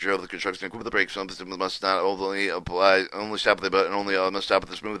 the tractor trailer, the construction equipment. The brake system must not only stop at the button, must stop at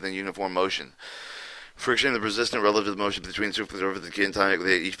the smooth and uniform motion. Friction, the resistant relative motion between surface and contact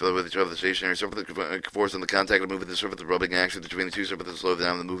each with each other. The stationary surface force on the contact of moving the surface, the rubbing action between the two surfaces slow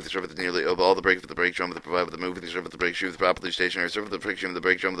down the move the surface nearly of all the brake with the brake drum with the provide with the moving the surface the brake shoe with the properly stationary surface the friction of the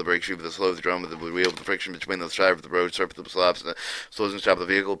brake drum with the brake shoe with the slow the drum with the wheel with the friction between the side of the road surface the stops and slows and stop the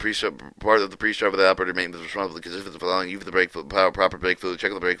vehicle. Part of the pre-start of the operator maintenance responsible consists of allowing you for the brake proper brake fluid,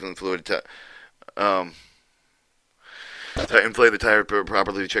 check the brake fluid. Inflate the tire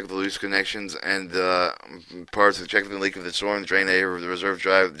properly to check the loose connections and parts. Check the leak of the storm, the drain air, the reserve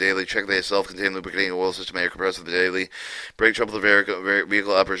drive daily. Check the self-contained lubricating oil system, air compressor the daily. Brake trouble the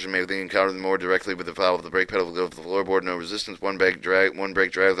vehicle operation may encounter more directly with the valve of the brake pedal. Go to the floorboard, no resistance. One brake drag, all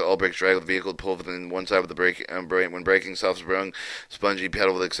brakes drag with the vehicle. Pull within one side of the brake. When braking, soft sprung, spongy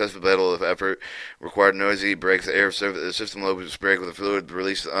pedal with excessive pedal of effort. Required noisy brakes. Air system low brake with the fluid.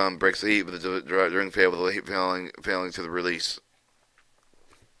 Release brakes the heat with the during fail with the heat failing to the release.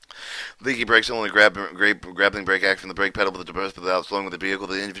 Leaky brakes only grabbing brake action from the brake pedal with the depressed without slowing with the vehicle.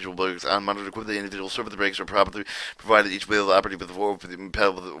 The individual brakes on monitored equipment. The individual surface brakes are properly provided. Each wheel is operated with the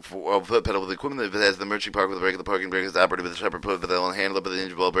foot pedal with the equipment. If it has the emergency park with the brake, the parking brake is operated with a separate foot pedal and handle. But the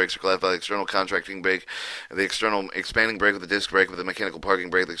individual brakes are classified the external contracting brake, the external expanding brake with the disc brake with the mechanical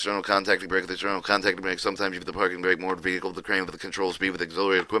parking brake, the external contacting brake with the external contacting brake. Sometimes you have the parking brake more vehicle, the crane with the control speed with the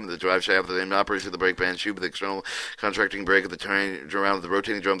auxiliary equipment, the drive shaft, the operates with the brake band shoe with the external contracting brake of the turning around with the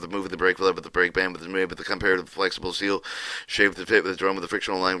rotating drum, the move of the brake brake lever with the brake band with the made with the comparative flexible seal shaped to fit with the drum with the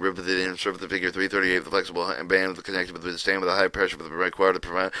frictional line riveted in insert with the figure 338 the flexible band with the connected with the stand with a high pressure with the required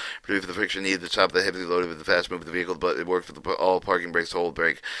to produce the friction needed to stop the heavily loaded with the fast move of the vehicle, but it worked with all parking brakes to hold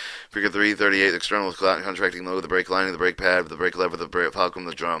brake. Figure 338 external contracting load with the brake lining, the brake pad with the brake lever, the brake falcon,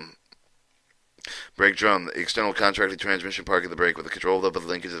 the drum. Brake drum, the external contracted transmission park of the brake with the control lever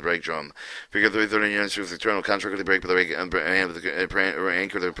linkage to the brake drum. Figure 339 shows the external contracted brake with the brake and with the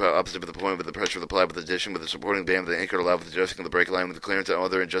anchor the opposite of the point with the pressure applied with the addition with the supporting band with the anchor allowed with the adjusting of the brake line with the clearance and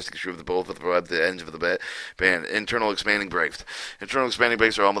other adjusting screw with the bolt with the ends of the band. Internal expanding brakes. Internal expanding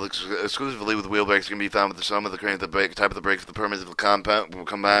brakes are almost exclusively with wheel brakes can be found with the sum of the crane the brake type of the brakes with the permits of the compact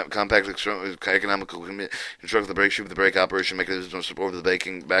economical construct of the brake shoe with the brake operation mechanism support with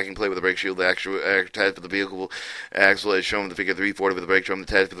the backing plate with the brake shield the actual attached with the vehicle axle as shown in the figure 340 with the brake drum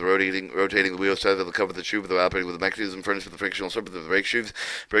attached with the rotating the wheel side of the cover of the shoe with the operating with the mechanism furnished with the frictional support of the brake shoes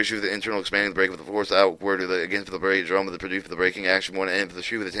the internal expanding the brake with the force outward against the brake drum with the produce for the braking action one end of the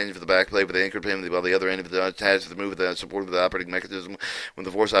shoe with the hinge for the back plate with the anchor pin while the other end of the attached to the move with the support of the operating mechanism when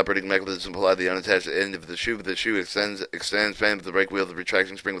the force operating mechanism applied the unattached end of the shoe extends span with the brake wheel the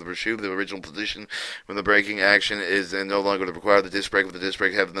retraction spring with the shoe the original position when the braking action is no longer required the disc brake with the disc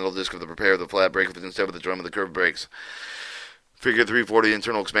brake have the middle disc of the repair of the flat brake with instead of the drum of the curved brakes. Figure 340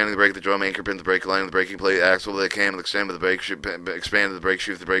 internal expanding the brake, the drum anchor pin, the brake line, the braking plate, axle, the cam, the extend with the brake shoe, expanded the brake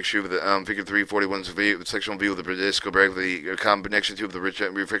shoe, with the figure 341 sectional view of the disc brake, the connection tube,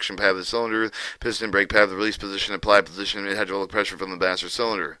 the friction pad of the cylinder, piston brake pad, the release position, applied position, and hydraulic pressure from the master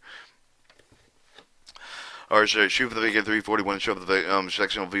cylinder. Or shoot for the figure 341 show the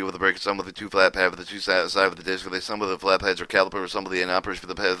sectional view of the brake some with the two flat pad with the two side of the disc with some of the flat pads or caliper or some of the operation for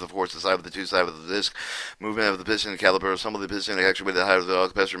the pad of the force the side of the two side of the disc movement of the piston and caliper or some of the piston actuated the height of the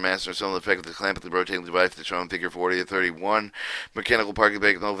capacitor master some of the effect of the clamp of the rotating device the shown figure 40 to 31 mechanical parking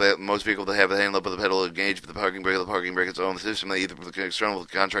brake most vehicles they have the handle up with the pedal engaged with the parking brake its own system either with the external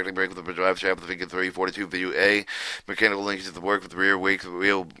contracting brake with the drive shaft with the figure 342 view A mechanical linkage to the work with the rear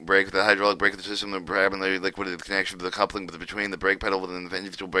wheel brake with the hydraulic brake of the system the grab and the liquid the connection with the coupling between the brake pedal and the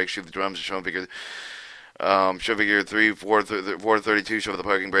individual brake shoe the drums shown figure show figure 432 show the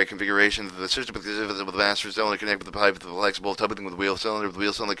parking brake configuration the system with the master cylinder connect with the pipe with the flexible tubbing with the wheel cylinder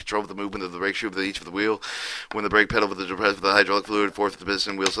control with the movement of the brake shoe of each of the wheel when the brake pedal with the depressed with the hydraulic fluid force with the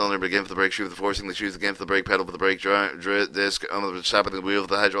piston wheel cylinder again for the brake shoe with the forcing the shoes against the brake pedal with the brake disc on the stopping the wheel of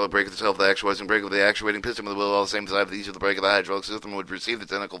the hydraulic brake itself the actuating brake with the actuating piston with the wheel all the same side of each of the brake of the hydraulic system would receive the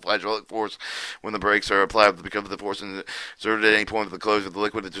technical hydraulic force when the brakes are applied because of the force exerted at any point of the close with the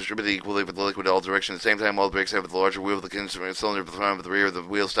liquid is distributed equally with the liquid in all directions at the same time all the brakes have the larger wheel with the cylinder with the front of the rear of the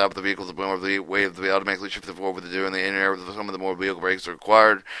wheel stop of the vehicle the more of the weight of the automatically shift the forward with the doing the inner air with some of the more vehicle brakes are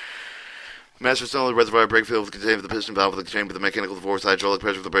required. Master cylinder reservoir brake field with the contained with the piston valve with the chain with the mechanical force hydraulic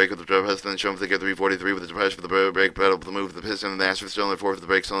pressure with the brake with the drive piston shown with the 343 with the pressure for the brake pedal with the move of the piston and the master cylinder force with the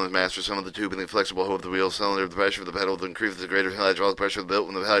brake cylinder master cylinder the tube and the flexible hole of the wheel cylinder the pressure of the pedal to increase the greater hydraulic pressure of the built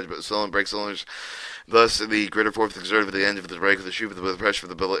when the cylinder brake cylinders thus the greater force exerted with the end of the brake of the shoe with the pressure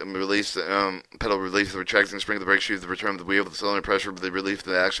of the release pedal release the retracting spring of the brake shoe the return of the wheel with the cylinder pressure with the relief of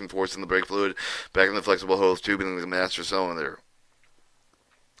the action force in the brake fluid back in the flexible hose tubing in the master cylinder.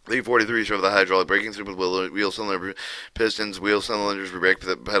 343 show the hydraulic braking system with wheel cylinder pistons, wheel cylinders, brake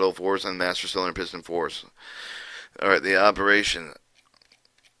pedal force, and master cylinder piston force. Alright, the operation.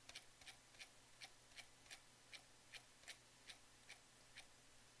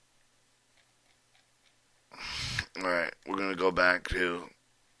 Alright, we're going to go back to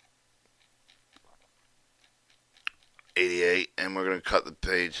 88, and we're going to cut the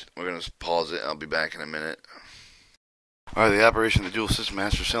page. We're going to pause it. I'll be back in a minute. Alright, the operation of the dual system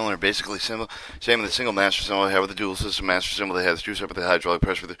master cylinder basically same with the single master cylinder they have with the dual system master cylinder they have two separate hydraulic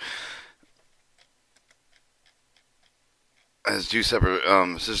pressure with two separate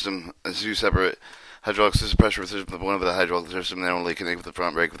hydraulic system pressure system with one of the hydraulic system not only connect with the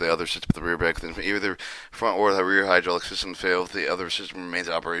front brake with the other system with the rear brake then either the front or the rear hydraulic system fail the other system remains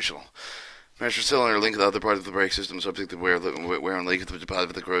operational. Master cylinder link the other part of the brake system subject to wear and leak with the deposit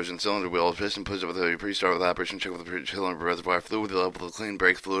of the corrosion cylinder wheel piston push it with a pre-start with the operation check with the cylinder reservoir fluid the level of the clean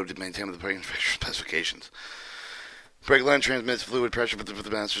brake fluid to maintain with the brake specifications. Brake line transmits fluid pressure with the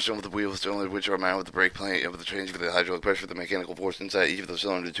master cylinder with the wheel cylinder which are mounted with the brake plate and with the change of the hydraulic pressure with the mechanical force inside each of the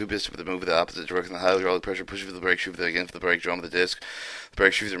cylinder two pistons with the move of the opposite direction the hydraulic pressure pushes for the brake shoe against the brake drum of the disc. The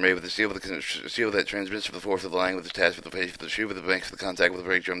brake shoes are made with the steel that transmits for the force of the lining with the attached with the face of the shoe with the banks for the contact with the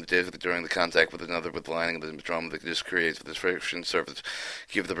brake drum of the disc during the contact with another with the lining of the drum the disc creates with this friction surface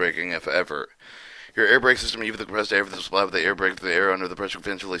give the braking effort. Your air brake system, even the compressed air for the supply with the air brake for the air under the pressure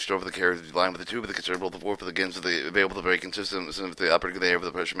ventilation store for the carrier line with the tube with the considerable the four for the gains of the available braking system. If the operating of the air for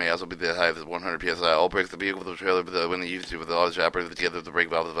the pressure may also be the high of 100 psi. All brakes the vehicle with the trailer with the when the used with the auto operated together with the brake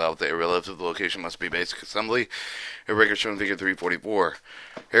valve with the valve. The air relative to the location must be basic assembly. Air breaker shown in figure 344.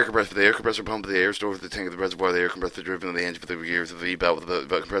 Air compressor for the air compressor pump with the air store for the tank of the reservoir. The air compressor driven with the engine for the gears of the V-belt with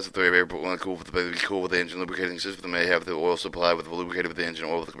the compressor for the air cool with the engine lubricating system may have the oil supply with the lubricated with the engine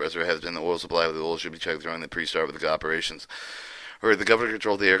oil with the compressor has been the oil supply with the oil should be checked during the pre-start with the operations. Or the governor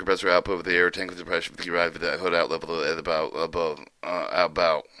controlled the air compressor output with the air tank with the pressure with the arrived at the hood out level at about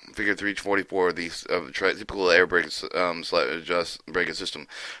figure 344. The typical air brake adjust brake system.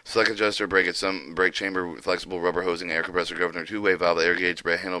 Select adjuster brake chamber flexible rubber hosing air compressor governor two-way valve air gauge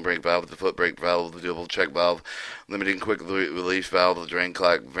handle brake valve the foot brake valve the double check valve limiting quick release valve the drain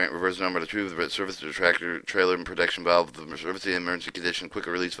clock reverse number the tube the service the tractor trailer and protection valve the service the emergency condition quick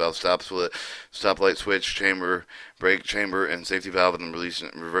release valve stop light switch chamber brake chamber and safety valve and release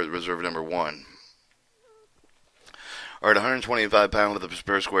reserve number 1. Alright, 125 pound with the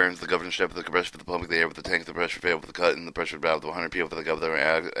per square inch, the governor step with the compressor for the pump of the air with the tank, the pressure fail with the cut, and the pressure valve with 100 PO for the governor,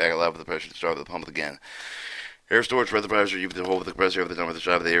 allow for the pressure to start with the pump again. Air storage reservoirs are used to hold with the compressor over the dome of the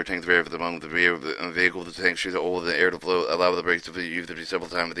shop of the air tank, the air for the among the rear of the vehicle, the tank shoot the oil, the air to flow, allow the brakes to be used several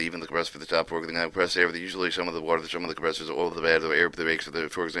times with even the compressor for the top work. The compressed air with usually some of the water, some of the compressors, the oil of the bad, the air for the brakes,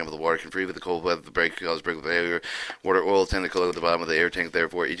 for example, the water can free with the cold weather, the brake cause brake with the air, water, oil tend to collect at the bottom of the air tank.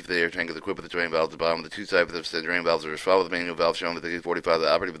 Therefore, each of the air tank is equipped with the drain valve at the bottom of the two sides of the drain valves are followed with the manual valve shown with the 45, the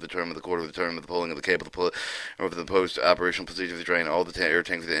operative with the term of the quarter, with the term of the pulling of the cable to pull it over the post operational procedure of the drain. All the air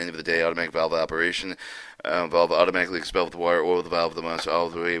tanks at the end of the day automatic valve operation. Valve automatically expel with the water or the valve the must all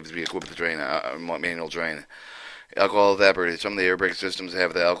the way to be equipped with the drain manual drain. Alcohol evaporator. Some of the air brake systems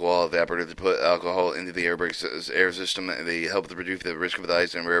have the alcohol evaporator to put alcohol into the air brake air system. They help to reduce the risk of the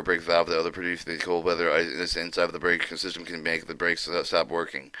ice and air brake valve. The other produce the cold weather ice inside of the brake system can make the brakes stop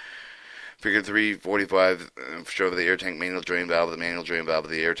working. Figure 345 show the air tank manual drain valve, the manual drain valve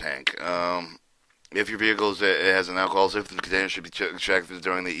of the air tank. If your vehicle has an alcohol safety container, should be checked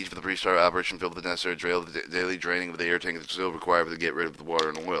during each of the pre-start operation. Fill with the necessary daily draining of the air tank is still required to get rid of the water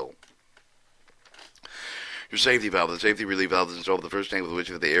and oil. Your safety valve. The safety relief valve is installed with the first tank with which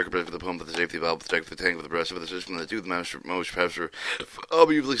the air compressor for the pump with the safety valve protect the tank with the rest of the system. The two most pressure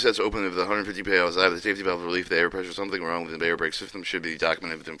usually sets open with 150 psi. The safety valve relief the air pressure. Something wrong with the air brake system should be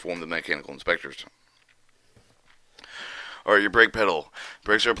documented to inform the mechanical inspectors. Or your brake pedal.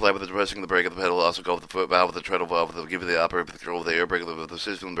 Brakes are applied with the depressing of the brake of the pedal, also called the foot valve with the treadle valve, that will give the operator the control of the air brake of the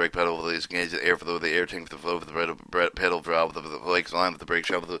system. The brake pedal will engage the air flow of the air tank with the flow of the pedal valve with the flakes line with the brake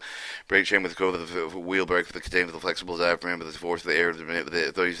shovel, the brake chamber with the cove of the wheel brake for the contained with the flexible diaphragm with the force of the air,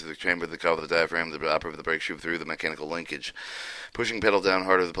 the use of the chamber, the cover of the diaphragm, the operator of the brake shoot through the mechanical linkage. Pushing pedal down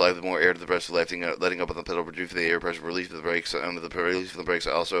harder to apply the more air to the pressure, letting up on the pedal, reduce the air pressure, release of the brakes. Under the release of the brakes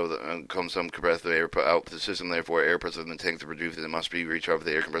also comes some compressed air out the system. Therefore, air pressure in the tank to reduce it must be recharged with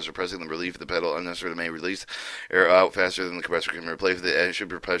the air compressor. Pressing the relief of the pedal unnecessarily may release air out faster than the compressor can replace it. And should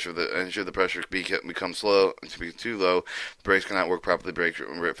the pressure become too low, the brakes cannot work properly. Brake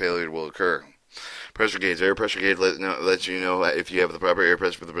failure will occur. Pressure gauge. Air pressure gauge lets you know if you have the proper air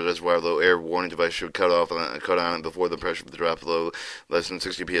pressure for the reservoir. Low air warning device should cut on before the pressure of the drop low less than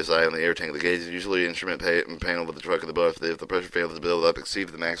 60 psi on the air tank. The gauge is usually an instrument panel with the truck at the bottom. If the pressure fails to build up, exceed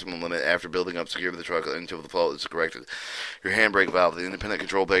the maximum limit after building up, secure the truck until the fault is corrected. Your handbrake valve. The independent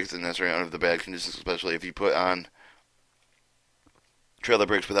control brake is necessary under the bad conditions, especially if you put on trailer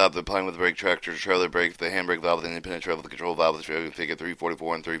brakes without applying with the brake tractor, trailer brake, the handbrake valve, the independent trailer, the control valve, the figure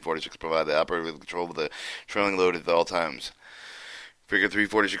 344 and 346 provide the operator with control of the trailing load at all times. Figure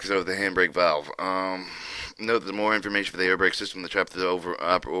 346 of the handbrake valve. Note that more information for the air brake system, the trap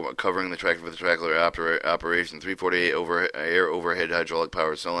covering the tractor for the tractor operation. 348 air overhead hydraulic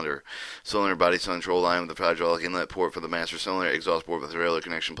power cylinder. Cylinder body control line with the hydraulic inlet port for the master cylinder. Exhaust port with the trailer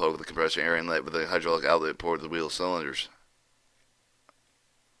connection plug with the compressor air inlet with the hydraulic outlet port of the wheel cylinders.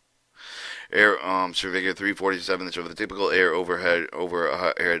 Air figure 347 that shows the typical air over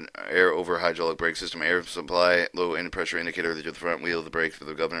hydraulic brake system. Air supply, low end pressure indicator to the front wheel of the brake for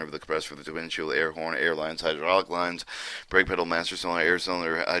the governor of the compressor for the windshield, air horn, air lines, hydraulic lines, brake pedal, master cylinder, air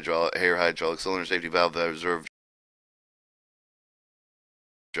cylinder, hydraulic cylinder, safety valve, the reserve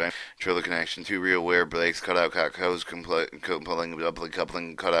trailer connection, two rear wear brakes, cutout cock hose,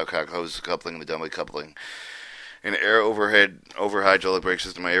 coupling, cutout cock hose, coupling, the dummy coupling. An air over hydraulic brake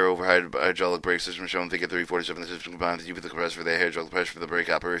system. An air over hydraulic brake system shown in Figure 347. The system combines the compressor for the hydraulic pressure for the brake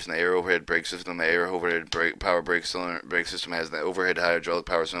operation. The air overhead brake system. The air overhead power brake system has the overhead hydraulic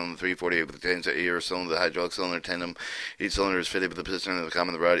power cylinder 348 with contains the air cylinder, the hydraulic cylinder tandem. Each cylinder is fitted with a piston of the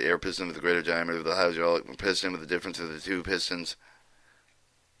common rod air piston with a greater diameter of the hydraulic piston with the difference of the two pistons.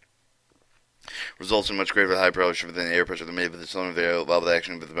 Results in much greater high pressure than the air pressure that made with the cylinder valve with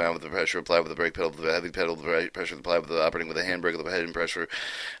action with the amount of the pressure applied with the brake pedal, the heavy pedal, the pressure applied with the operating with the handbrake, the head and pressure,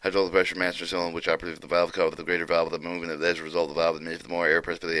 hydraulic pressure master cylinder, which operates with the valve cover with the greater valve with the movement. As a result, the valve is made with more air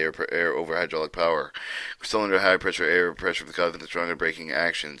pressure for the air over hydraulic power. Cylinder high pressure air pressure for the cause of the stronger braking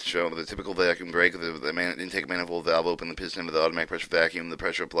action. Shown with the typical vacuum brake, the intake manifold valve open, the piston with the automatic pressure vacuum, the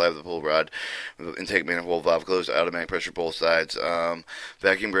pressure applied with the pull rod, with the intake manifold valve closed, automatic pressure both sides.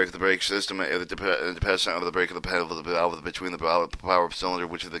 Vacuum brake, the brake system, the of the brake of the pedal of the valve between the power cylinder,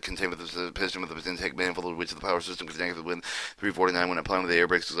 which is the contained with the piston with the intake manifold, which is the power system connected with 349 when applying the air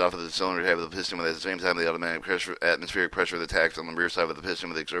brakes is off of the cylinder head of the piston with at the same time the automatic pressure, atmospheric pressure of the tacks on the rear side of the piston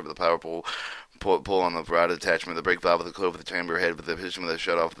with the exert of the power pull on the rod attachment of the brake valve with the clove of the chamber head with the piston with the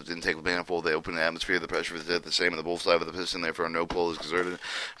shut off the intake manifold. They open the atmosphere. The pressure is the same on the both sides of the piston. Therefore, no pull is exerted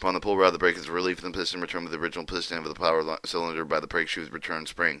upon the pull rod. The brake is relieved from the piston, returned with the original piston of the power cylinder by the brake shoe's return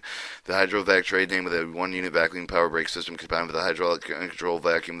spring. The Hydrovac trade name with a one-unit vacuum power brake system combined with the hydraulic control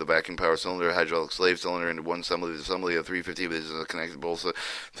vacuum, the vacuum power cylinder, hydraulic slave cylinder, into one assembly. The assembly of 350 is connected both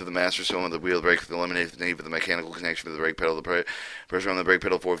to the master cylinder. The wheel brake eliminates the need for the mechanical connection for the brake pedal. The pressure on the brake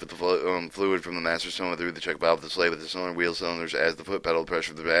pedal forward with the fluid from the master cylinder through the check valve of the slave with the cylinder wheel cylinders as the foot pedal.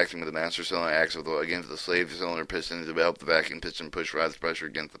 Pressure of the vacuum with the master cylinder acts against the slave cylinder piston to help the vacuum piston push rod's pressure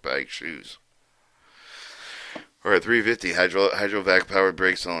against the bike shoes. Alright, 350, hydrovac powered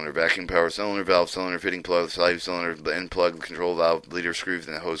brake cylinder, vacuum power cylinder, valve cylinder, fitting plug, slave cylinder, the end plug, control valve, leader screws,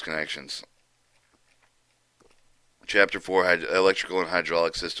 and hose connections. Chapter 4, Electrical and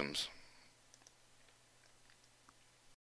Hydraulic Systems.